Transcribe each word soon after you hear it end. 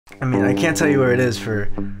I mean, I can't tell you where it is for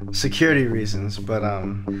security reasons, but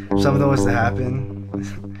if something was to happen,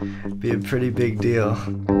 it'd be a pretty big deal.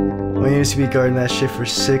 We used to be guarding that shit for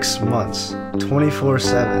 6 months,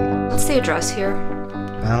 24/7. What's the address here?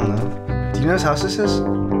 I don't know. Do you know whose house this is?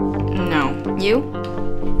 No. You?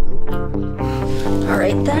 All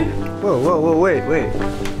right then. Whoa, wait.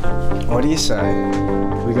 What do you say?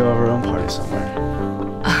 We go have our own party somewhere.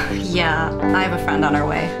 Yeah, I have a friend on her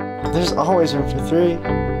way. There's always room for 3.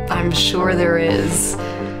 I'm sure there is.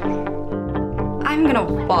 I'm gonna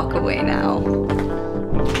walk away now.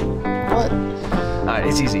 What? Alright,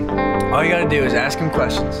 it's easy. All you gotta do is ask him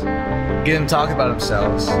questions. Get him talking about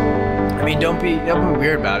themselves. I mean, don't be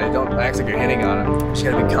weird about it. Don't act like you're hitting on him. You just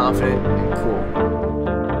gotta be confident and cool.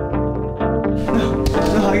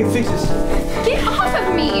 No, I can fix this. Get off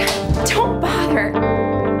of me! Don't bother.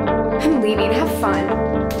 I'm leaving. Have fun.